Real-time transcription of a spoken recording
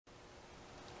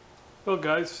Well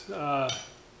guys, the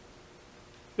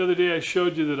other day I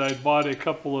showed you that I bought a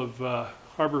couple of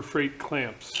Harbor Freight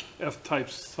clamps,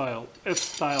 S-style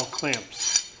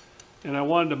clamps, and I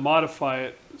wanted to modify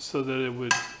it so that it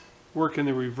would work in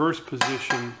the reverse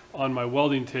position on my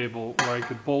welding table where I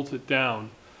could bolt it down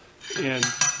and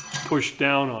push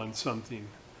down on something.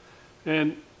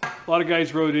 And a lot of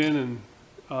guys wrote in and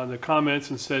on the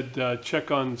comments and said check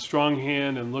on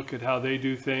Stronghand and look at how they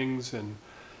do things, and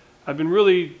I've been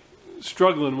really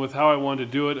struggling with how I wanted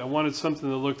to do it. I wanted something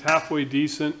that looked halfway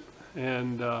decent,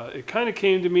 and it kind of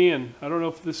came to me, and I don't know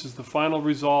if this is the final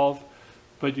resolve,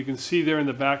 but you can see there in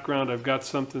the background I've got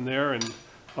something there, and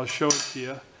I'll show it to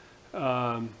you.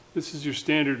 This is your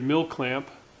standard mill clamp,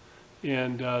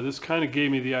 and this kind of gave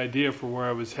me the idea for where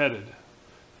I was headed.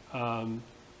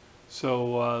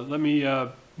 So let me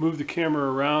move the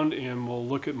camera around and we'll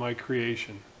look at my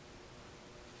creation.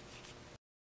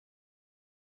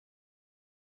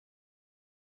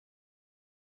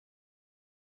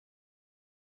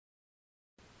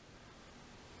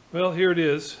 Well, here it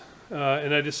is,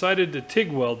 and I decided to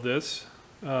TIG weld this.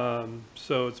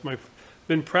 So it's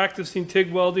been practicing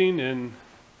TIG welding, and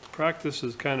practice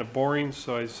is kind of boring,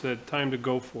 so I said time to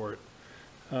go for it.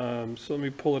 So let me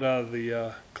pull it out of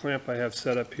the clamp I have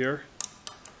set up here,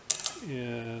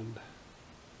 and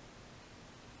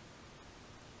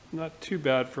not too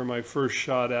bad for my first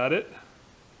shot at it.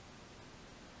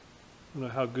 I don't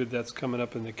know how good that's coming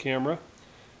up in the camera.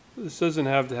 This doesn't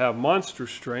have to have monster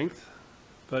strength,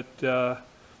 but I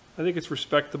think it's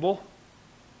respectable.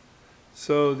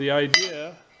 So the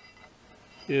idea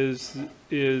is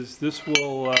this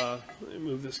will, let me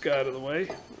move this guy out of the way.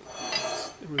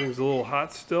 Everything's a little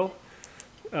hot still.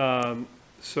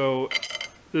 So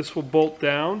this will bolt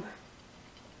down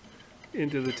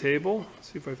into the table.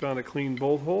 Let's see if I found a clean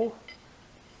bolt hole.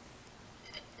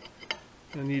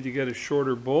 I need to get a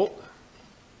shorter bolt.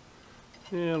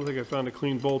 Yeah, I don't think I found a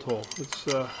clean bolt hole. Let's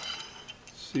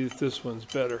see if this one's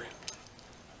better.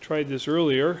 Tried this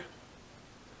earlier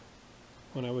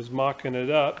when I was mocking it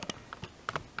up.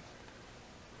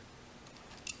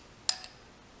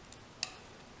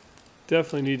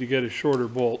 Definitely need to get a shorter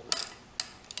bolt.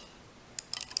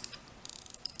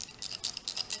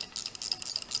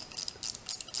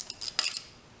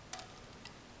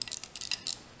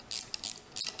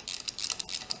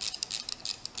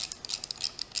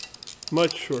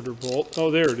 Much shorter bolt. Oh,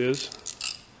 there it is.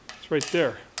 It's right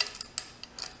there.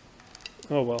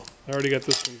 Oh well, I already got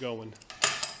this one going.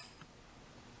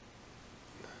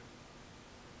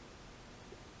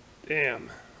 Damn.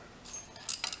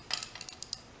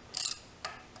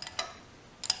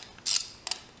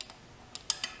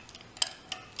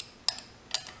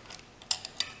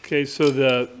 Okay, so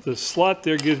the slot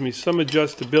there gives me some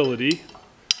adjustability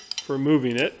for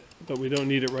moving it, but we don't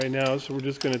need it right now, so we're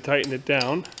just going to tighten it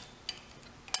down.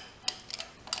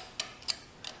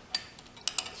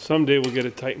 Someday we'll get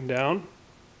it tightened down.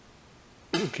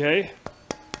 Okay.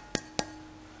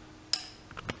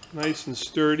 Nice and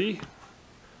sturdy.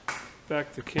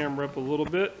 Back the camera up a little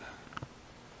bit.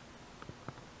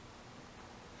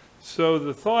 So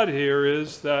the thought here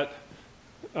is that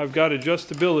I've got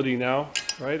adjustability now,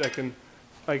 right?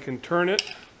 I can turn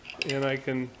it and I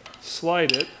can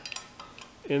slide it.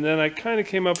 And then I kind of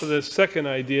came up with a second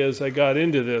idea as I got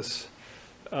into this.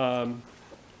 I'm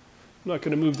not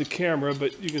going to move the camera,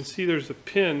 but you can see there's a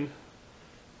pin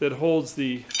that holds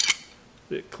the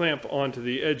clamp onto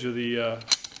the edge of the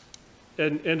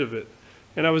end of it.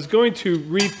 And I was going to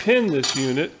repin this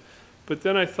unit, but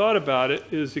then I thought about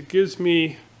it, it gives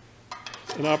me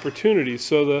an opportunity.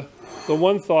 So the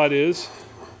one thought is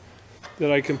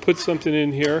that I can put something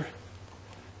in here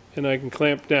and I can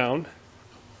clamp down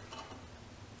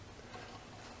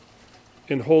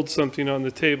and hold something on the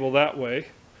table that way.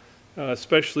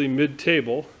 Especially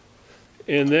mid-table,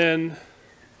 and then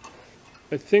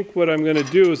I think what I'm going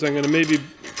to do is I'm going to maybe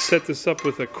set this up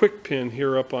with a quick pin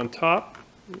here up on top.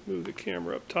 Move the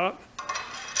camera up top,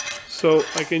 so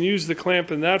I can use the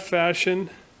clamp in that fashion,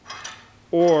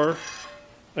 or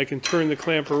I can turn the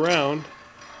clamp around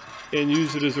and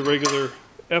use it as a regular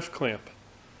F clamp.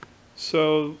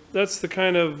 So that's the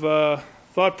kind of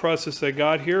thought process I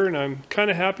got here, and I'm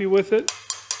kind of happy with it.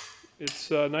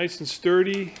 It's nice and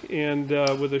sturdy, and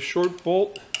with a short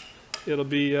bolt, it'll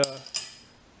be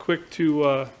quick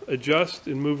to adjust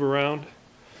and move around.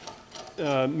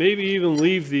 Maybe even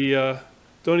leave the,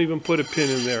 don't even put a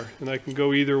pin in there, and I can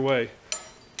go either way.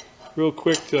 Real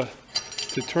quick to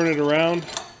turn it around,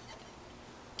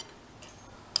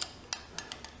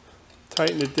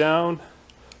 tighten it down,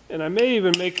 and I may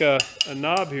even make a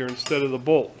knob here instead of the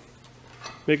bolt.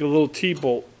 Make a little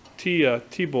T-bolt.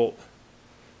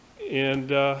 and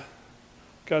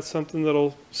got something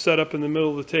that'll set up in the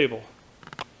middle of the table.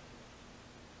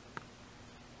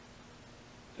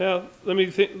 Now, let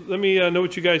me know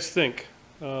what you guys think.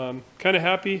 Kind of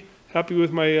happy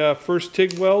with my first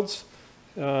TIG welds.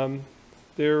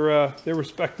 They're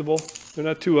respectable. They're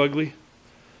not too ugly.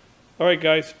 All right,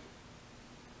 guys.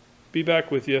 Be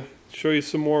back with you. Show you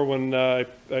some more when I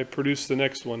produce the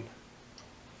next one.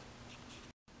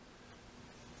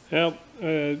 Now,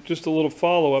 just a little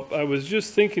follow-up. I was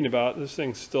just thinking about, this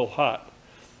thing's still hot,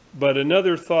 but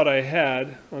another thought I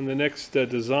had on the next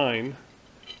design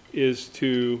is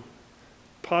to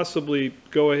possibly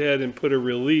go ahead and put a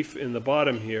relief in the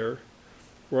bottom here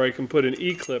where I can put an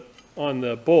E-clip on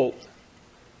the bolt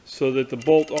so that the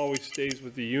bolt always stays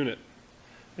with the unit.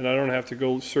 And I don't have to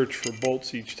go search for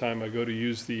bolts each time I go to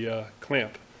use the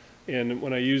clamp. And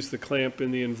when I use the clamp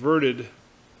in the inverted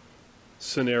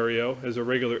scenario as a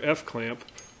regular F clamp,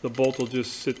 the bolt will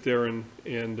just sit there and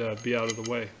be out of the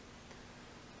way.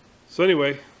 So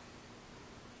anyway,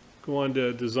 go on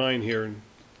to design here and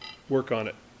work on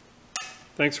it.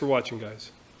 Thanks for watching,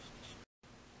 guys.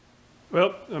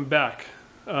 Well, I'm back.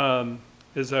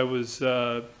 As I was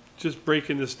just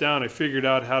breaking this down, I figured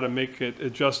out how to make it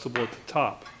adjustable at the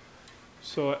top.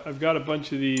 So I've got a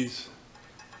bunch of these,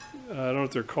 I don't know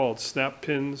what they're called, snap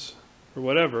pins or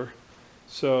whatever.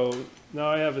 So now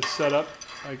I have it set up.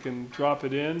 I can drop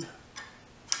it in.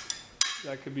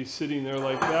 That could be sitting there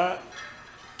like that.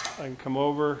 I can come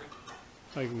over,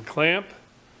 I can clamp,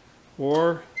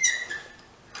 or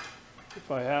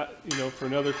if I had, for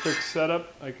another quick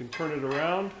setup, I can turn it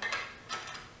around.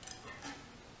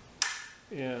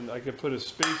 And I could put a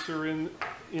spacer in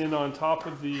on top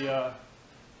of the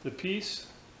piece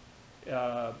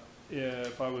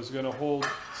if I was going to hold,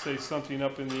 say, something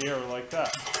up in the air like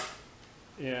that,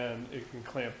 and it can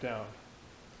clamp down.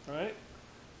 All right.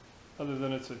 Other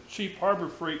than it's a cheap Harbor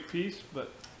Freight piece, but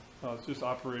it's just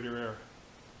operator error.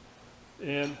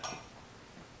 And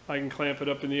I can clamp it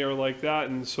up in the air like that,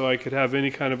 and so I could have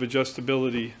any kind of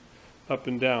adjustability up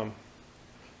and down.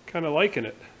 Kind of liking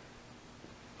it.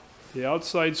 The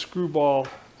outside screwball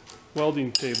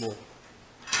welding table.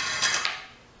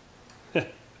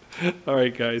 All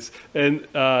right, guys. And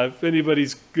if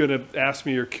anybody's going to ask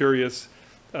me or curious,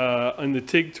 on the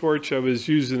TIG torch I was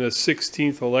using a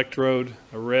 16th electrode,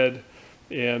 a red,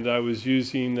 and I was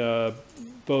using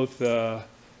both,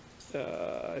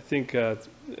 I think,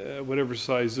 whatever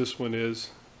size this one is,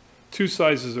 2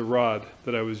 sizes of rod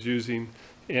that I was using,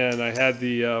 and I had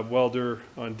the welder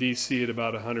on DC at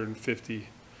about 150.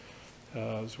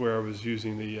 Is where I was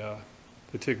using the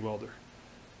TIG welder.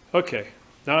 Okay,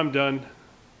 now I'm done.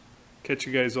 Catch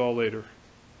you guys all later.